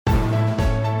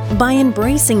By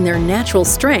embracing their natural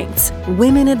strengths,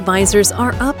 women advisors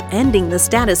are upending the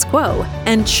status quo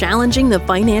and challenging the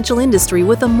financial industry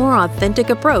with a more authentic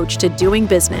approach to doing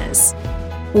business.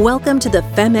 Welcome to the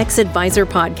FemX Advisor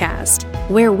Podcast,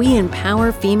 where we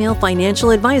empower female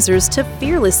financial advisors to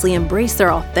fearlessly embrace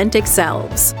their authentic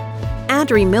selves.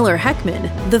 Adri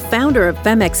Miller-Heckman, the founder of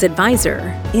FemX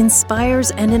Advisor,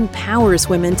 inspires and empowers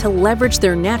women to leverage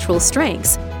their natural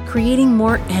strengths, creating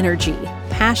more energy,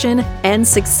 passion, and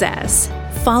success.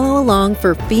 Follow along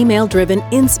for female-driven,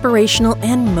 inspirational,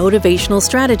 and motivational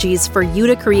strategies for you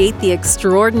to create the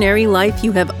extraordinary life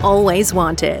you have always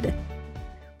wanted.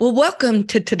 Well, welcome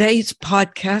to today's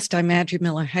podcast. I'm Adri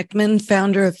Miller-Heckman,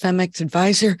 founder of FemX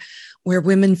Advisor, where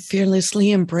women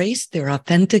fearlessly embrace their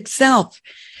authentic self.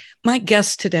 My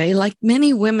guest today, like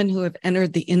many women who have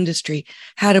entered the industry,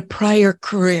 had a prior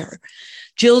career.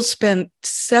 Jill spent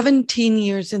 17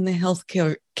 years in the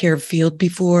healthcare field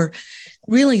before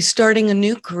really starting a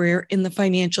new career in the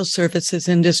financial services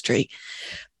industry.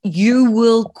 You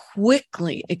will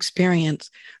quickly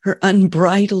experience her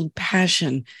unbridled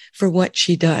passion for what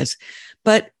she does.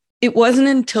 But it wasn't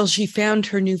until she found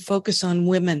her new focus on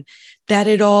women that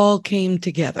it all came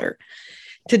together.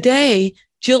 Today,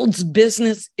 Jill's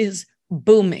business is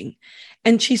booming,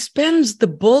 and she spends the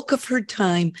bulk of her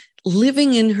time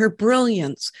living in her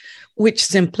brilliance, which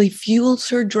simply fuels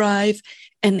her drive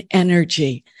and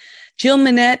energy. Jill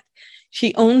Minette,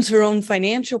 she owns her own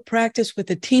financial practice with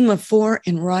a team of 4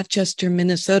 in Rochester,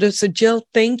 Minnesota. So Jill,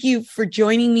 thank you for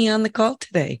joining me on the call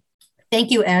today.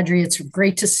 Thank you, Adri. It's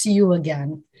great to see you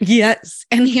again. Yes,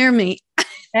 and hear me.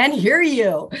 And hear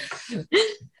you.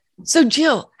 So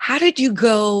Jill, how did you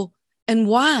go and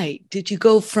why did you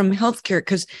go from healthcare?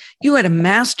 Because you had a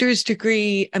master's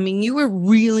degree. I mean, you were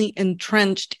really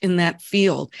entrenched in that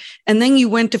field. And then you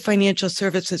went to financial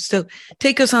services. So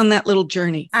take us on that little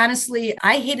journey. Honestly,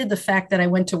 I hated the fact that I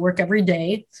went to work every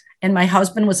day and my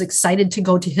husband was excited to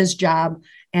go to his job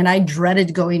and I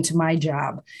dreaded going to my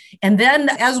job. And then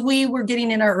as we were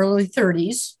getting in our early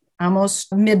 30s,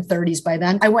 almost mid 30s by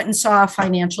then, I went and saw a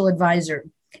financial advisor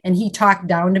and he talked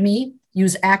down to me,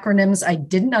 use acronyms I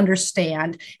didn't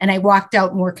understand, and I walked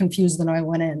out more confused than I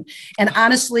went in. And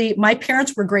honestly, my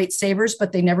parents were great savers,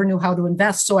 but they never knew how to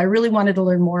invest. So I really wanted to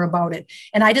learn more about it.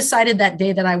 And I decided that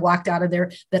day that I walked out of there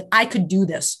that I could do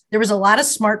this. There was a lot of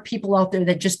smart people out there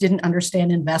that just didn't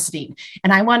understand investing.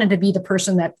 And I wanted to be the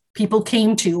person that people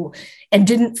came to and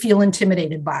didn't feel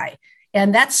intimidated by.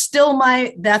 And that's still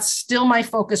my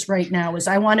focus right now is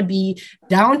I want to be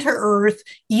down to earth,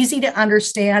 easy to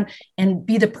understand, and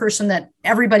be the person that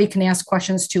everybody can ask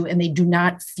questions to, and they do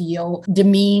not feel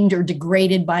demeaned or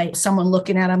degraded by someone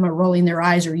looking at them or rolling their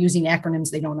eyes or using acronyms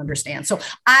they don't understand. So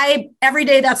every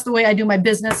day, that's the way I do my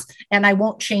business, and I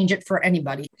won't change it for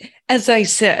anybody. As I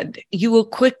said, you will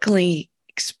quickly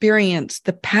experience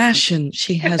the passion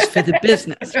she has for the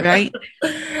business, right?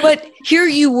 But here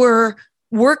you were,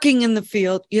 working in the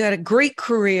field, you had a great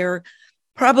career,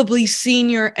 probably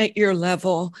senior at your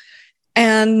level,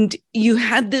 and you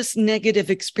had this negative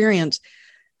experience.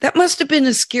 That must have been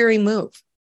a scary move.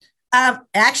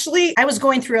 Actually, I was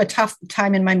going through a tough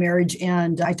time in my marriage,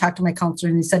 and I talked to my counselor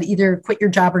and he said, either quit your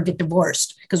job or get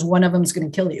divorced because one of them is going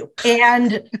to kill you.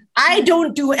 And I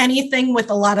don't do anything with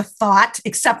a lot of thought,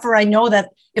 except for I know that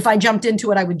if I jumped into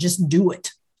it, I would just do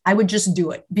it. I would just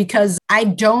do it because I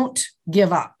don't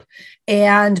give up.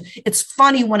 And it's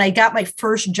funny, when I got my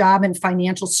first job in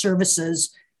financial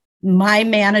services, my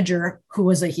manager, who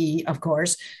was a he, of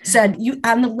course, said, "You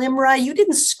on the LIMRA, you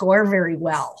didn't score very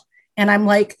well." And I'm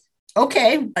like,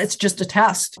 okay, it's just a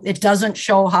test. It doesn't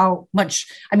show how much.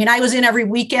 I mean, I was in every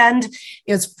weekend.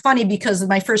 It's funny because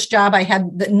my first job, I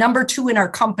had the number 2 in our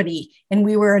company, and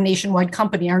we were a nationwide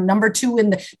company. Our number 2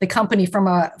 in the company from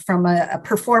a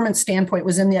performance standpoint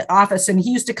was in the office. And he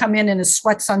used to come in his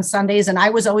sweats on Sundays. And I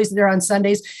was always there on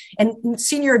Sundays. And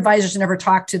senior advisors never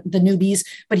talked to the newbies,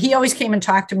 but he always came and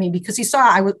talked to me because he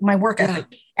saw my work ethic.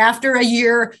 After a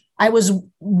year, I was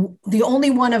the only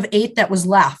one of 8 that was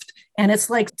left. And it's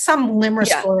like some LIMRA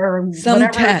score or some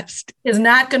test is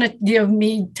not going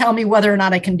to tell me whether or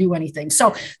not I can do anything.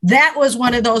 So that was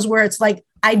one of those where it's like,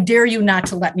 I dare you not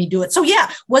to let me do it. So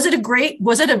yeah, was it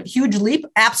a huge leap?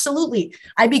 Absolutely.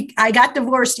 I got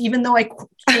divorced even though I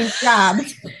changed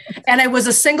jobs, and I was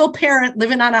a single parent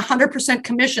living on 100%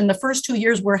 commission. The first 2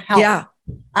 years were hell. Yeah.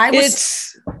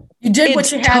 You did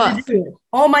what you had tough. to do.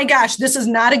 Oh my gosh, this is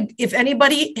not if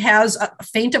anybody has a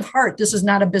faint of heart, this is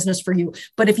not a business for you.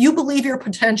 But if you believe your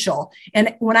potential,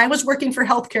 and when I was working for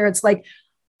healthcare, it's like,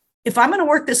 if I'm going to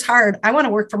work this hard, I want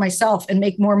to work for myself and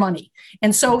make more money.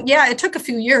 And so, yeah, it took a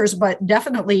few years, but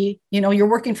definitely, you're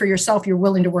working for yourself. You're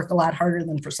willing to work a lot harder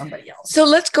than for somebody else. So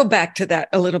let's go back to that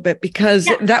a little bit, because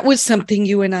that was something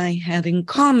you and I had in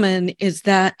common, is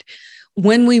that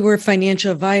when we were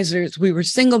financial advisors, we were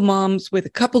single moms with a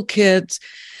couple kids.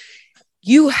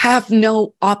 You have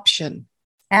no option.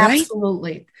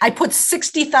 Absolutely. Right? I put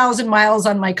 60,000 miles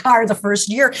on my car the first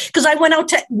year because I went out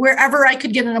to wherever I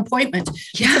could get an appointment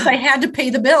because I had to pay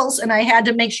the bills and I had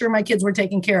to make sure my kids were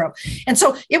taken care of. And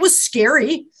so it was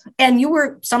scary. And you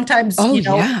were sometimes,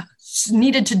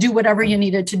 needed to do whatever you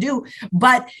needed to do,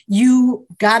 but you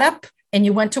got up and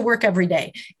you went to work every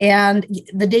day. And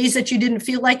the days that you didn't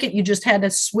feel like it, you just had to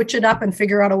switch it up and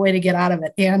figure out a way to get out of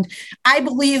it. And I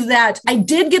believe that I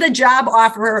did get a job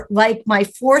offer like my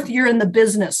 4th year in the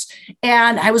business.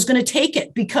 And I was going to take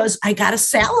it because I got a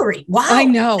salary. Wow. I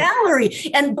know. Salary.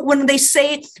 And when they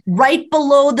say right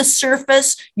below the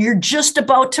surface, you're just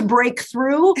about to break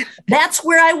through, that's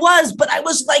where I was. But I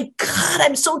was like, God,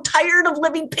 I'm so tired of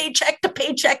living paycheck to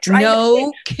paycheck.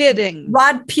 No kidding.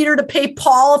 Rod Peter to pay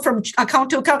Paul from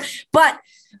account to account. But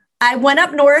I went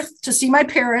up north to see my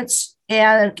parents,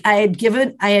 and I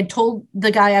had told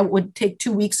the guy I would take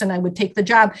 2 weeks and I would take the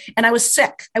job. And I was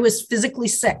sick. I was physically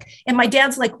sick. And my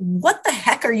dad's like, what the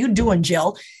heck are you doing,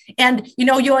 Jill? And, you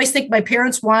always think my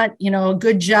parents want, a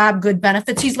good job, good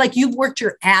benefits. He's like, you've worked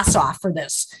your ass off for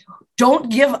this.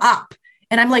 Don't give up.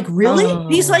 And I'm like, really? Oh.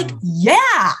 He's like,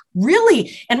 yeah,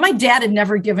 really. And my dad had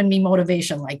never given me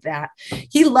motivation like that.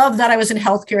 He loved that I was in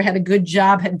healthcare, had a good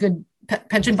job, had good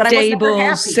pension, but stable, I was never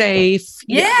happy. Safe.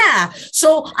 Yeah.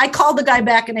 So I called the guy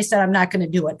back and I said, I'm not going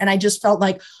to do it. And I just felt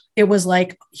like it was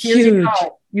like, here you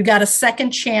go. You got a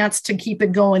second chance to keep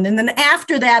it going. And then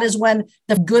after that is when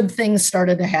the good things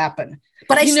started to happen.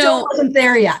 But I still wasn't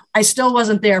there yet. I still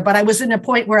wasn't there, but I was in a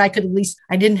point where I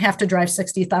didn't have to drive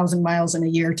 60,000 miles in a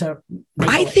year to.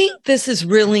 I think this is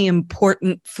really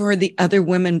important for the other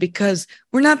women because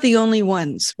we're not the only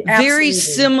ones. Absolutely. Very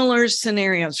similar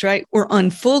scenarios, right? We're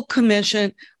on full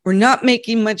commission. We're not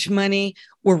making much money.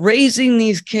 We're raising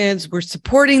these kids. We're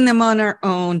supporting them on our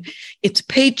own. It's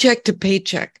paycheck to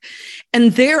paycheck.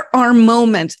 And there are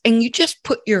moments, and you just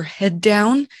put your head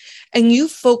down and you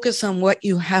focus on what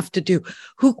you have to do.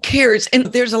 Who cares? And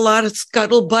there's a lot of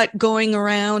scuttlebutt going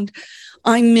around.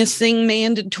 I'm missing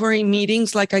mandatory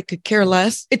meetings like I could care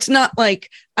less. It's not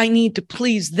like I need to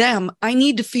please them. I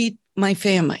need to feed my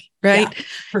family, right? Yeah,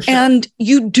 for sure. And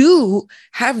you do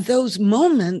have those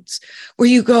moments where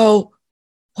you go,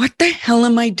 what the hell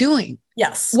am I doing?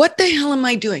 Yes. What the hell am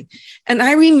I doing? And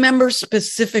I remember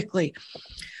specifically,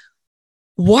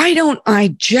 why don't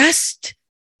I just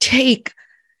take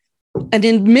an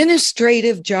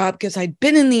administrative job, because I'd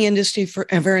been in the industry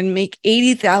forever, and make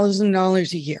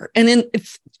 $80,000 a year. And in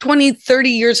 20, 30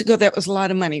 years ago, that was a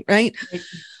lot of money, right?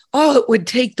 Oh, it would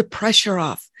take the pressure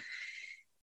off.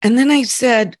 And then I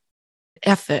said,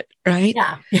 F it, right?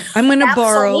 Yeah. I'm going to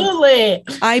borrow. Absolutely.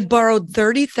 I borrowed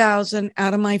 $30,000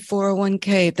 out of my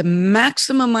 401k, the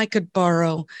maximum I could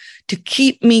borrow to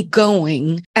keep me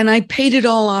going. And I paid it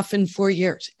all off in 4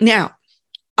 years. Now,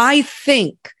 I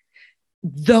think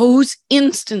those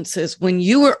instances when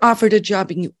you were offered a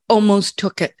job and you almost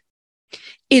took it,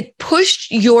 it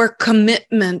pushed your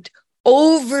commitment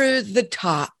over the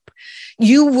top.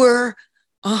 You were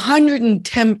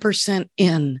 110%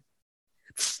 in,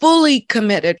 fully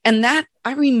committed. And that,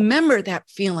 I remember that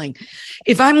feeling.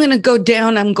 If I'm going to go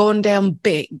down, I'm going down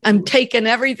big. I'm taking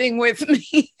everything with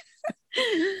me.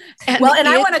 I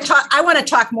want to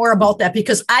talk more about that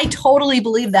because I totally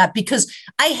believe that, because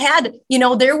I had,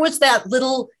 there was that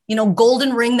little,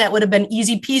 golden ring that would have been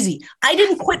easy peasy. I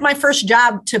didn't quit my first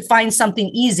job to find something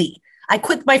easy. I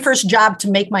quit my first job to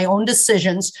make my own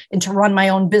decisions and to run my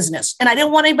own business. And I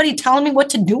didn't want anybody telling me what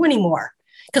to do anymore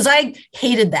because I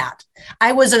hated that.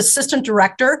 I was assistant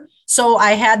director. So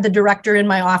I had the director in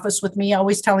my office with me,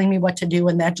 always telling me what to do.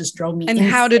 And that just drove me and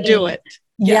insane. How to do it.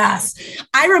 Yes.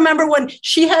 I remember when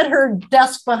she had her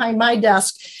desk behind my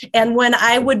desk, and when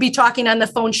I would be talking on the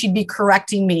phone, she'd be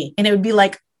correcting me, and it would be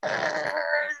like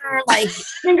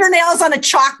fingernails on a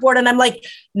chalkboard. And I'm like,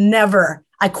 never.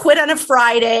 I quit on a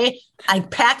Friday. I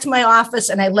packed my office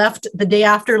and I left the day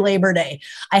after Labor Day.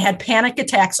 I had panic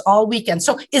attacks all weekend.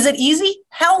 So is it easy?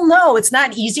 Hell no, it's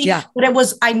not easy. Yeah. But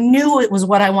I knew it was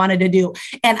what I wanted to do.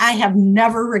 And I have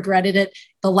never regretted it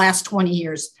the last 20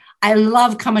 years. I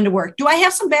love coming to work. Do I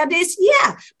have some bad days?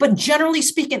 Yeah. But generally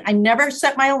speaking, I never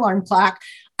set my alarm clock.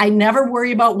 I never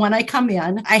worry about when I come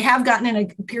in. I have gotten in a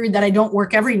period that I don't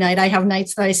work every night. I have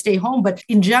nights that I stay home, but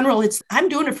in general, I'm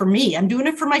doing it for me. I'm doing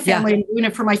it for my family. I'm doing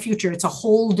it for my future. It's a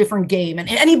whole different game. And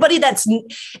anybody that's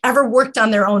ever worked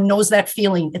on their own knows that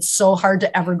feeling. It's so hard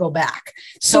to ever go back.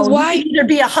 So why you can either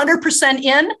be 100%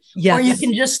 in, or you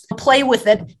can just play with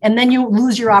it, and then you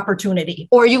lose your opportunity,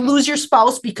 or you lose your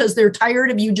spouse because they're tired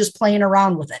of you just playing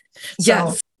around with it.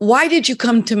 So, why did you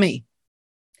come to me?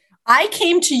 I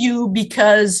came to you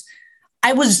because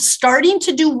I was starting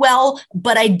to do well,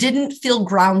 but I didn't feel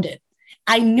grounded.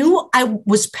 I knew I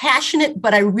was passionate,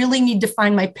 but I really need to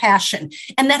find my passion.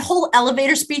 And that whole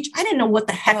elevator speech, I didn't know what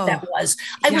the heck that was.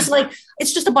 I was like,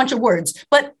 it's just a bunch of words.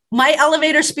 But my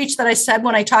elevator speech that I said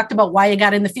when I talked about why I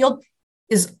got in the field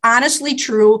is honestly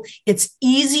true. It's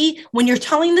easy. When you're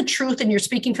telling the truth and you're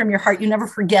speaking from your heart, you never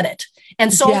forget it.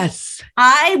 And so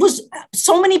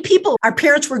so many people, our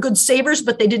parents were good savers,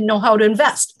 but they didn't know how to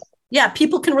invest. Yeah,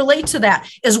 people can relate to that.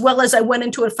 As well as I went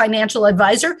into a financial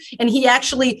advisor, and he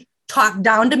actually talked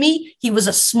down to me. He was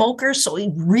a smoker, so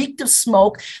he reeked of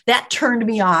smoke. That turned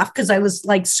me off because I was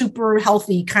like super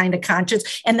healthy, kind of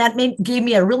conscious. And that gave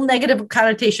me a real negative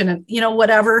connotation. And,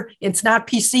 whatever, it's not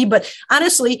PC, but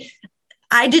honestly,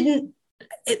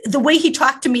 the way he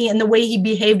talked to me and the way he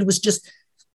behaved was just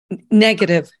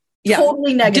negative.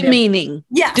 Totally negative. Demeaning.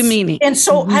 Yes. Demeaning. And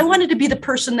so I wanted to be the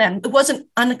person that it wasn't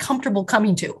uncomfortable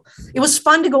coming to. It was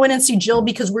fun to go in and see Jill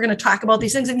because we're going to talk about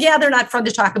these things. And they're not fun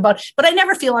to talk about, but I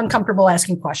never feel uncomfortable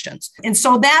asking questions. And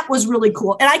so that was really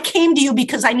cool. And I came to you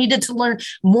because I needed to learn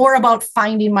more about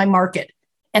finding my market.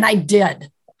 And I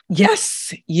did.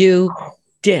 Yes, you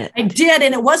did. I did.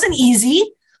 And it wasn't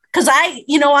easy. Because I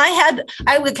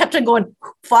kept on going,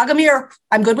 fog a mirror.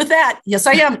 I'm good with that. Yes,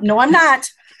 I am. No, I'm not.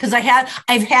 Because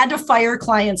I've had to fire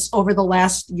clients over the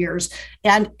last years.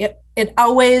 And it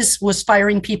always was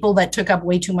firing people that took up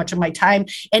way too much of my time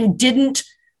and I didn't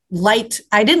light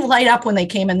up when they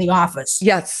came in the office.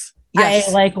 Yes.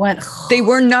 I went, they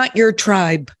were not your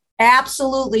tribe.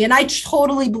 Absolutely. And I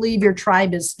totally believe your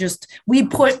tribe is just, we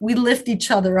lift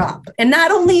each other up. And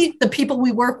not only the people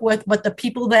we work with, but the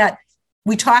people that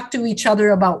we talk to each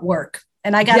other about work.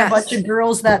 And I got a bunch of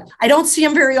girls that I don't see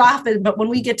them very often, but when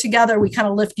we get together, we kind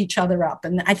of lift each other up.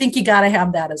 And I think you got to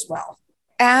have that as well.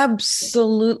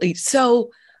 Absolutely.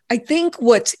 So I think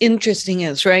what's interesting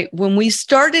is, right, when we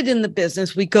started in the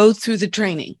business, we go through the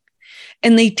training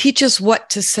and they teach us what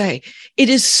to say. It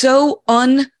is so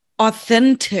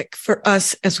unauthentic for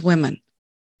us as women.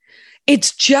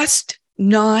 It's just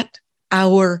not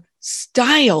our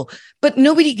style, but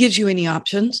nobody gives you any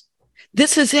options.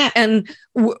 This is it. And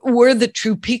we're the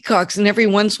true peacocks. And every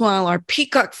once in a while, our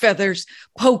peacock feathers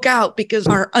poke out because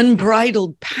of our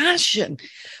unbridled passion.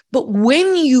 But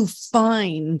when you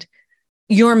find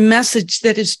your message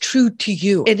that is true to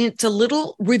you, and it's a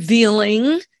little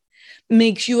revealing,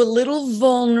 makes you a little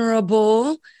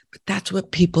vulnerable, but that's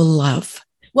what people love.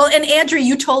 Well, and Andrea,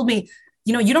 you told me,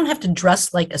 you don't have to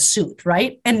dress like a suit,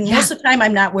 right? And most of the time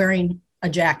I'm not wearing a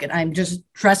jacket. I'm just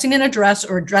dressing in a dress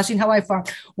or dressing how I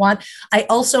want. I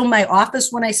also, my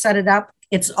office, when I set it up,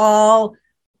 it's all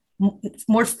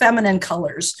more feminine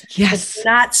colors. Yes. It's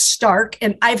not stark.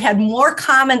 And I've had more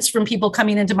comments from people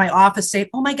coming into my office saying,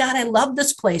 oh my God, I love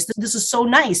this place. This is so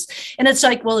nice. And it's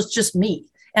like, well, it's just me.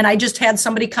 And I just had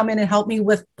somebody come in and help me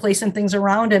with placing things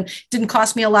around, and it didn't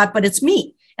cost me a lot, but it's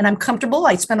me. And I'm comfortable.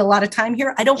 I spend a lot of time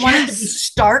here. I don't want it to be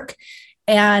stark.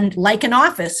 And like an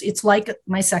office, it's like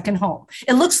my second home.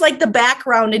 It looks like the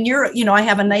background, and I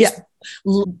have a nice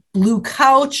blue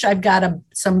couch. I've got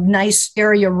some nice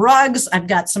area rugs. I've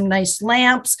got some nice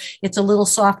lamps. It's a little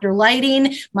softer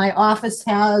lighting. My office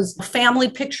has family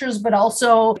pictures, but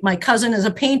also my cousin is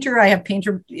a painter. I have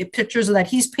painter pictures that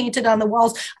he's painted on the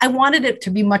walls. I wanted it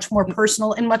to be much more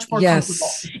personal and much more comfortable.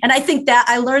 And I think that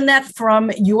I learned that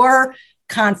from your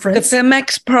conference. The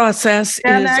FemX process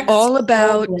is all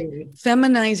about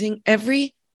feminizing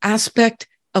every aspect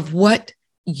of what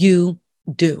you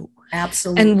do.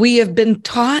 Absolutely. And we have been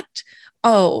taught,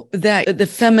 that the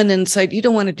feminine side, you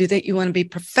don't want to do that. You want to be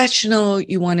professional.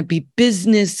 You want to be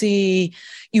businessy.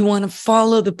 You want to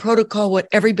follow the protocol, what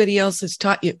everybody else has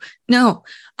taught you. No,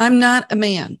 I'm not a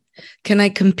man. Can I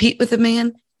compete with a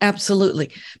man? Absolutely.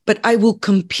 But I will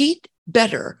compete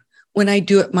better when I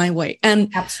do it my way. And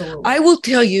absolutely, I will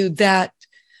tell you that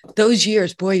those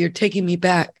years, boy, you're taking me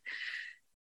back.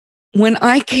 When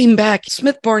I came back,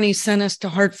 Smith Barney sent us to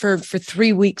Hartford for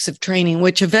 3 weeks of training,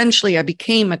 which eventually I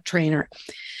became a trainer.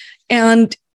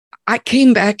 And I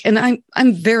came back, and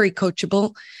I'm very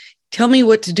coachable. Tell me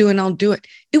what to do and I'll do it.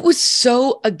 It was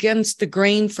so against the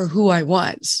grain for who I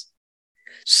was.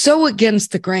 So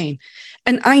against the grain.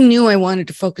 And I knew I wanted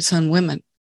to focus on women.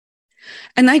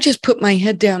 And I just put my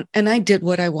head down and I did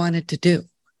what I wanted to do.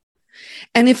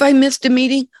 And if I missed a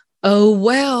meeting, oh,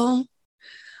 well,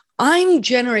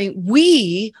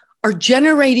 we are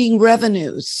generating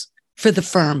revenues for the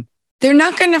firm. They're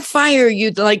not going to fire you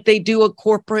like they do a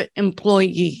corporate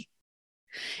employee.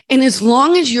 And as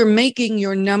long as you're making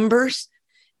your numbers,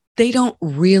 they don't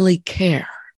really care.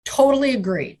 Totally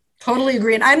agree. Totally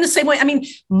agree. And I'm the same way. I mean,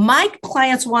 my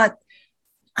clients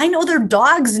I know their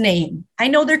dog's name. I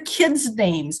know their kids'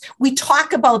 names. We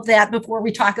talk about that before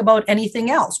we talk about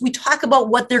anything else. We talk about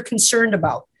what they're concerned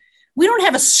about. We don't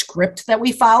have a script that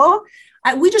we follow.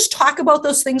 We just talk about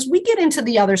those things. We get into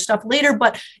the other stuff later,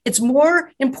 but it's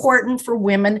more important for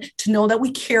women to know that we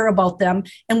care about them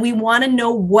and we want to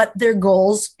know what their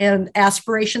goals and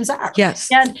aspirations are. Yes.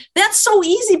 And that's so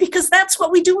easy because that's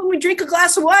what we do when we drink a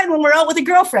glass of wine when we're out with a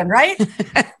girlfriend, right?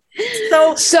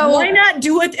 So why not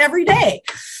do it every day?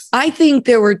 I think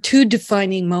there were two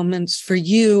defining moments for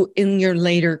you in your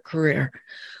later career.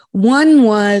 One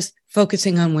was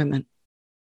focusing on women.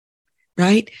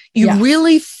 Right? You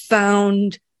really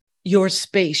found your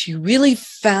space. You really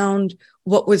found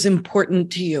what was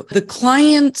important to you. The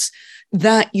clients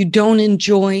that you don't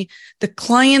enjoy, the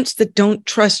clients that don't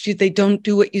trust you, they don't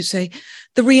do what you say.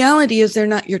 The reality is they're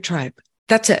not your tribe.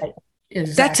 That's it.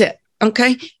 Exactly. That's it.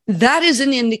 Okay. That is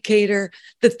an indicator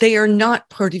that they are not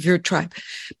part of your tribe.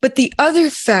 But the other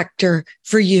factor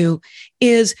for you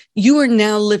is you are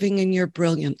now living in your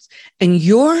brilliance and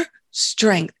your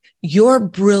strength. Your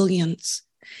brilliance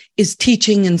is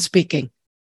teaching and speaking.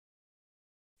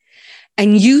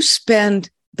 And you spend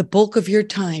the bulk of your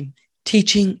time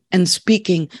teaching and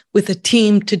speaking with a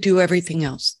team to do everything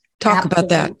else. Talk about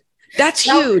that. That's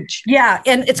huge. Yeah.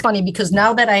 And it's funny because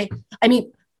now that I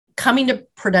mean, coming to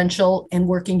Prudential and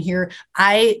working here,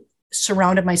 I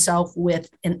surrounded myself with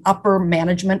an upper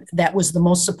management that was the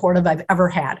most supportive I've ever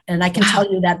had. And I can tell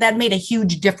you that made a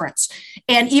huge difference.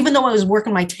 And even though I was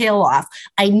working my tail off,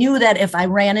 I knew that if I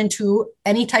ran into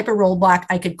any type of roadblock,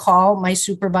 I could call my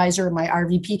supervisor, my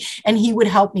RVP, and he would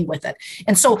help me with it.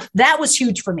 And so that was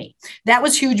huge for me. That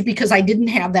was huge because I didn't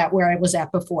have that where I was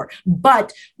at before.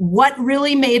 But what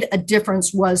really made a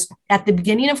difference was at the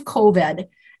beginning of COVID.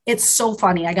 It's so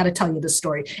funny. I got to tell you this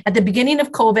story. At the beginning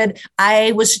of COVID,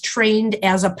 I was trained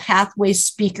as a pathway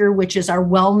speaker, which is our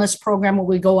wellness program where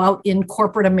we go out in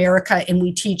corporate America and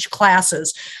we teach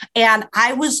classes. And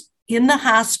I was in the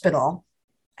hospital.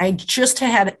 I just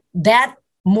had that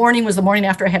morning was the morning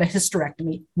after I had a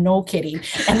hysterectomy. No kidding.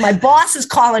 And my boss is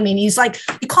calling me and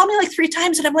he called me like 3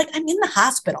 times and I'm like, I'm in the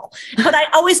hospital. But I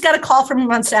always got a call from him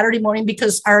on Saturday morning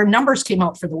because our numbers came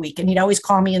out for the week and he'd always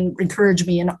call me and encourage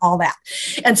me and all that.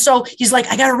 And so he's like,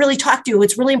 I got to really talk to you.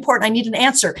 It's really important. I need an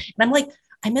answer. And I'm like,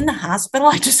 I'm in the hospital.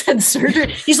 I just had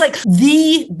surgery. He's like,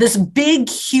 this big,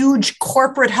 huge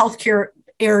corporate healthcare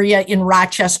area in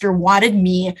Rochester wanted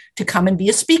me to come and be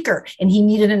a speaker and he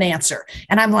needed an answer.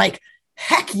 And I'm like,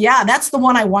 heck yeah, that's the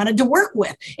one I wanted to work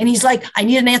with. And he's like, I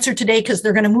need an answer today because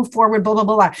they're going to move forward, blah, blah,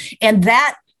 blah, blah. And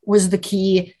that was the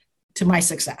key to my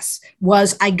success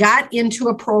was I got into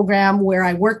a program where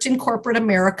I worked in corporate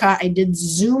America. I did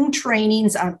Zoom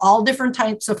trainings on all different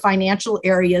types of financial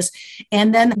areas.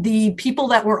 And then the people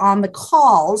that were on the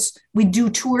calls, we do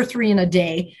 2 or 3 in a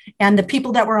day. And the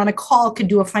people that were on a call could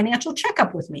do a financial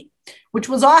checkup with me, which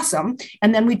was awesome.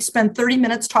 And then we'd spend 30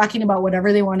 minutes talking about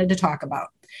whatever they wanted to talk about.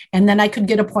 And then I could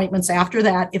get appointments after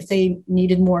that if they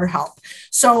needed more help.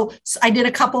 So I did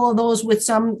a couple of those with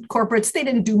some corporates. They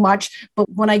didn't do much, but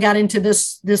when I got into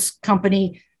this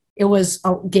company, it was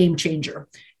a game changer.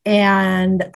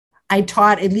 And I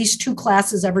taught at least 2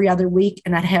 classes every other week,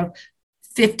 and I'd have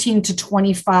 15 to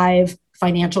 25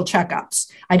 financial checkups.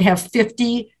 I'd have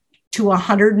 50 to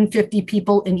 150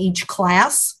 people in each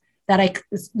class that I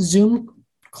Zoom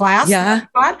class. Yeah.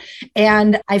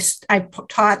 And I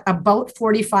taught about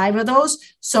 45 of those.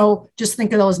 So just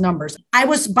think of those numbers. I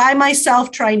was by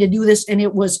myself trying to do this and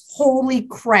it was holy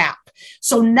crap.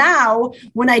 So now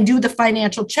when I do the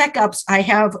financial checkups, I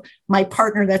have my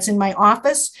partner that's in my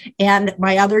office and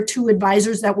my other 2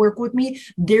 advisors that work with me.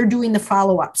 They're doing the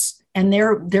follow-ups and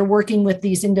they're working with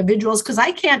these individuals because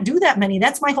I can't do that many.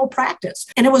 That's my whole practice.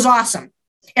 And it was awesome.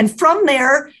 And from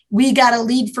there, we got a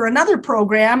lead for another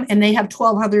program and they have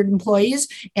 1,200 employees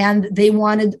and they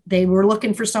were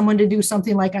looking for someone to do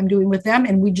something like I'm doing with them.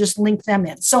 And we just linked them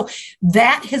in. So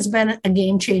that has been a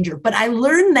game changer. But I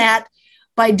learned that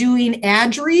by doing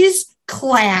Adri's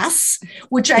class,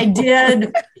 which I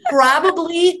did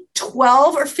probably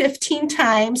 12 or 15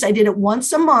 times. I did it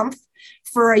once a month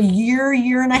for a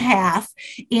year and a half,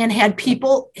 and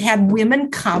had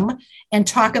women come and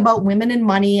talk about women and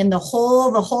money and the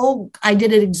whole, I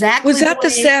did it exactly. Was that the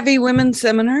Savvy Women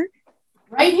Seminar?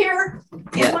 Right here,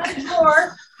 in my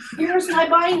drawer. Here's my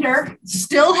binder.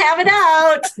 Still have it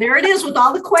out. There it is with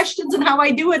all the questions and how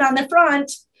I do it on the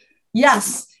front.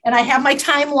 Yes. And I have my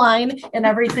timeline and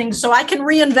everything. So I can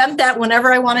reinvent that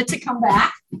whenever I want it to come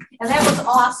back. And that was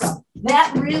awesome.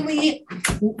 That really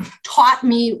taught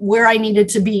me where I needed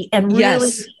to be and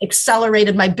really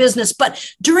accelerated my business. But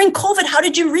during COVID, how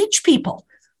did you reach people?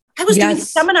 I was doing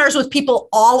seminars with people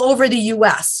all over the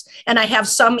US, and I have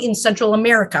some in Central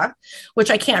America,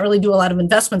 which I can't really do a lot of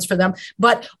investments for them.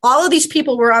 But all of these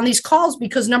people were on these calls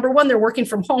because, number one, they're working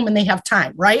from home and they have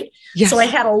time, right? Yes. So I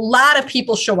had a lot of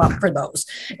people show up for those.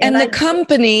 And the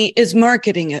company is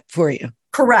marketing it for you.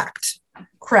 Correct.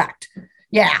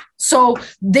 Yeah. So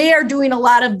they are doing a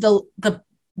lot of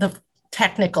the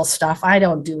technical stuff. I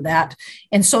don't do that.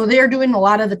 And so they're doing a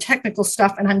lot of the technical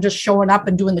stuff, and I'm just showing up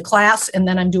and doing the class, and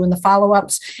then I'm doing the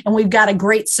follow-ups. And we've got a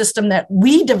great system that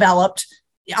we developed,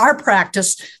 our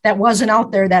practice, that wasn't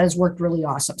out there, that has worked really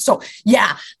awesome. So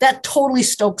yeah, that totally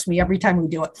stokes me every time we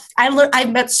do it.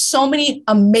 I've met so many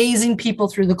amazing people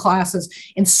through the classes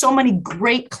and so many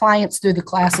great clients through the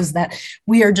classes that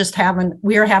we are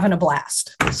having a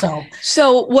blast.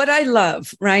 So what I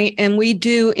love, right? And we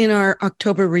do in our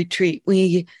October retreat,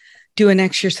 we do an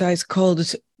exercise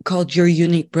called Your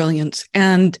Unique Brilliance.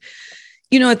 And,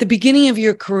 at the beginning of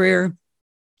your career,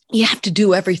 you have to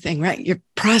do everything, right? You're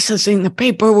processing the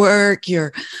paperwork,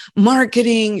 you're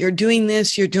marketing, you're doing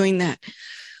this, you're doing that.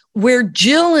 Where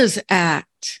Jill is at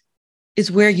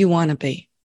is where you want to be.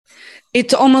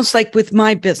 It's almost like with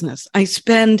my business. I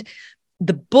spend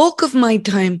the bulk of my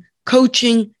time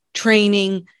coaching,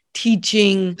 training,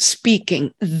 teaching,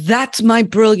 speaking. That's my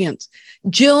brilliance.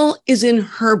 Jill is in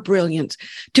her brilliance.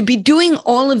 To be doing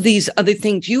all of these other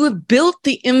things, you have built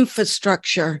the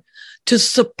infrastructure to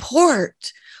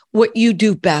support what you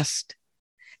do best.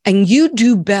 And you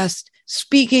do best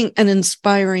speaking and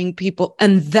inspiring people.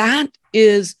 And that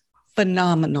is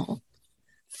phenomenal.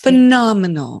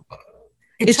 Phenomenal.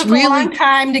 It took a long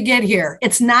time to get here.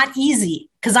 It's not easy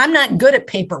because I'm not good at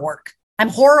paperwork. I'm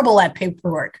horrible at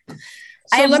paperwork.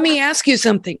 So let me ask you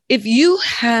something. If you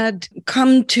had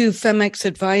come to Femex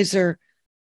Advisor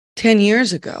 10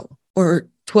 years ago or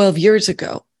 12 years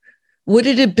ago, would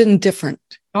it have been different?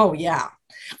 Oh, yeah.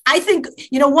 I think,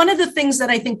 one of the things that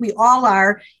I think we all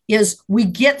are is we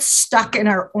get stuck in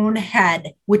our own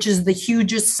head, which is the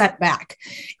hugest setback.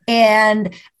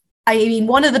 And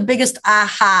one of the biggest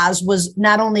ahas was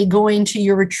not only going to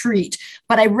your retreat,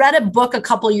 but I read a book a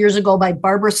couple of years ago by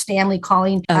Barbara Stanley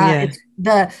calling it's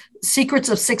The Secrets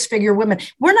of Six-Figure Women.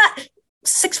 We're not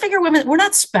six-figure women. We're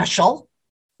not special.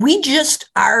 We just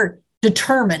are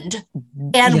determined,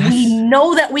 and we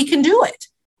know that we can do it,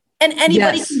 and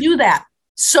anybody can do that.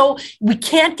 So we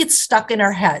can't get stuck in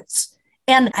our heads.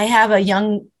 And I have a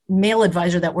young male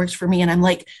advisor that works for me, and I'm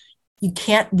like, you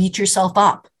can't beat yourself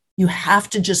up. You have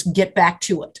to just get back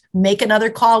to it. Make another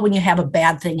call when you have a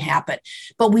bad thing happen.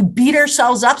 But we beat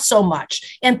ourselves up so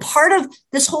much. And part of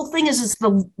this whole thing is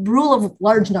the rule of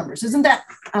large numbers. Isn't that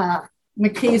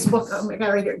McKay's book? Oh my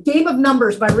God, right here. Game of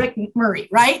Numbers by Rick Murray,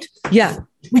 right? Yeah.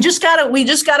 We just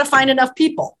gotta find enough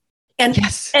people. And,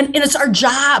 and it's our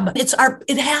job.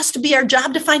 It has to be our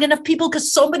job to find enough people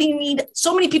because so many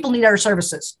people need our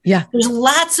services. Yeah. There's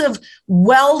lots of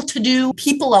well-to-do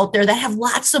people out there that have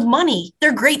lots of money.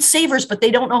 They're great savers, but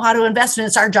they don't know how to invest, and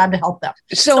it's our job to help them.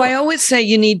 So I always say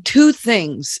you need two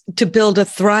things to build a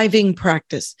thriving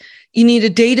practice. You need a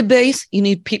database. You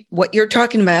need what you're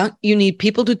talking about. You need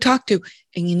people to talk to,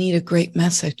 and you need a great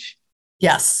message.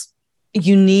 Yes.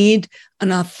 You need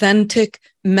an authentic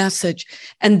message,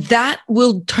 and that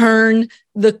will turn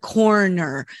the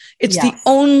corner. It's the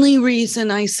only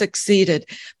reason I succeeded,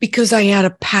 because I had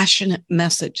a passionate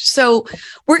message. So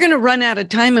we're going to run out of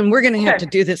time, and we're going to have to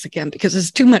do this again because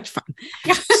it's too much fun.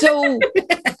 So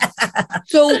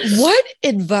what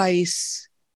advice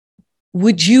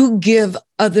would you give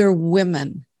other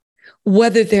women,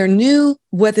 whether they're new,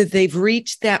 whether they've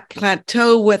reached that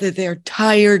plateau, whether they're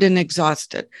tired and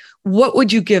exhausted? What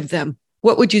would you give them?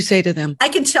 What would you say to them? I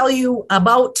can tell you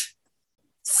about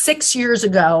 6 years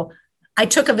ago, I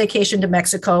took a vacation to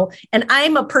Mexico, and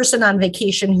I'm a person on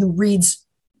vacation who reads,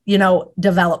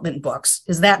 development books.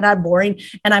 Is that not boring?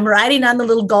 And I'm riding on the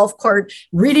little golf cart,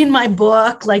 reading my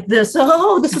book like this.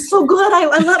 Oh, this is so good. I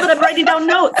love it. I'm writing down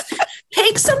notes.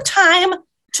 Take some time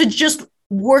to just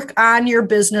work on your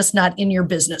business, not in your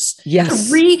business. Yes.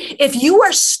 If you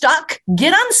are stuck,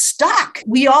 get unstuck.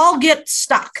 We all get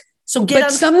stuck. So get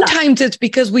But sometimes it's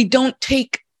because we don't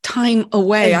take time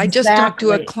away. Exactly. I just talked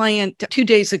to a client 2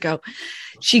 days ago.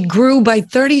 She grew by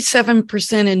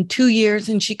 37% in 2 years.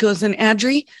 And she goes, and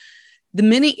Adri, the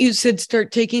minute you said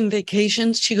start taking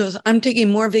vacations, she goes, I'm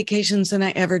taking more vacations than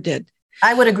I ever did.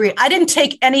 I would agree. I didn't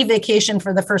take any vacation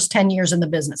for the first 10 years in the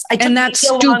business. And that's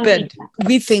stupid.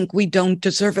 We think we don't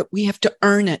deserve it. We have to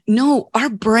earn it. No, our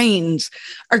brains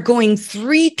are going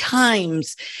 3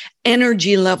 times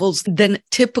energy levels than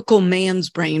typical man's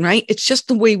brain, right? It's just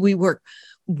the way we work.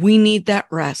 We need that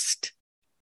rest.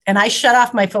 And I shut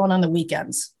off my phone on the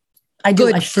weekends. I do.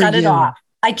 Good I shut it off.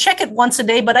 I check it once a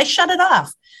day, but I shut it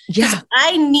off. Yeah.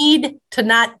 I need to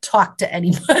not talk to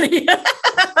anybody.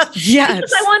 Yes.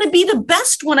 Because I want to be the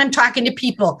best when I'm talking to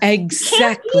people. Exactly. You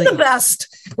can't be the best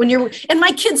when and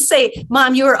my kids say,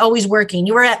 Mom, you were always working.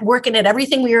 You were working at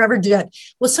everything we ever did.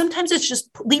 Well, sometimes it's just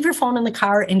leave your phone in the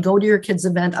car and go to your kid's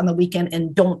event on the weekend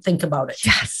and don't think about it.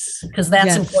 Yes. Because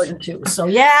that's important too. So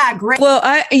yeah, great.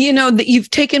 Well, you've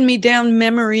taken me down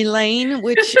memory lane,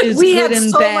 which is good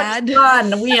and bad. Much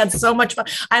fun. We had so much fun.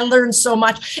 I learned so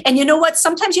much. And you know what?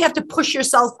 Sometimes you have to push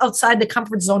yourself outside the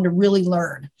comfort zone to really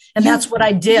learn. And that's what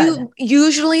I did.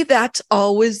 Usually that's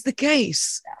always the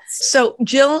case. Yes. So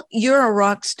Jill, you're a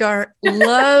rock star.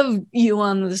 Love you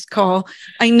on this call.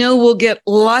 I know we'll get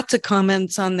lots of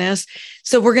comments on this.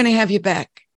 So we're going to have you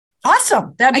back.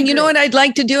 Awesome. And you know what I'd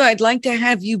like to do? I'd like to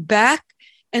have you back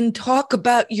and talk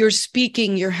about your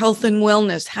speaking, your health and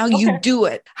wellness, how you do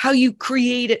it, how you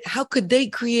create it. How could they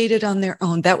create it on their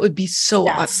own? That would be so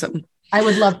awesome. I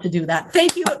would love to do that.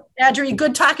 Thank you, Adri.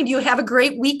 Good talking to you. Have a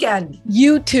great weekend.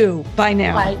 You too. Bye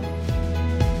now. Bye.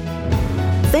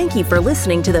 Thank you for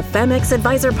listening to the Femex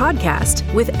Advisor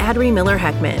Podcast with Adri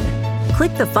Miller-Heckman.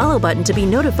 Click the follow button to be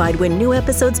notified when new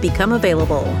episodes become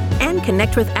available. And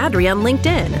connect with Adri on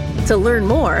LinkedIn. To learn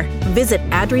more, visit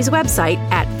Adri's website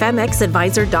at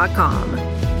femexadvisor.com.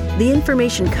 The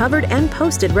information covered and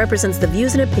posted represents the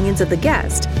views and opinions of the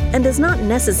guest and does not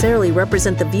necessarily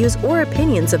represent the views or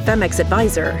opinions of Femex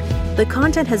Advisor. The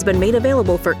content has been made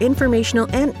available for informational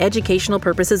and educational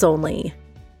purposes only.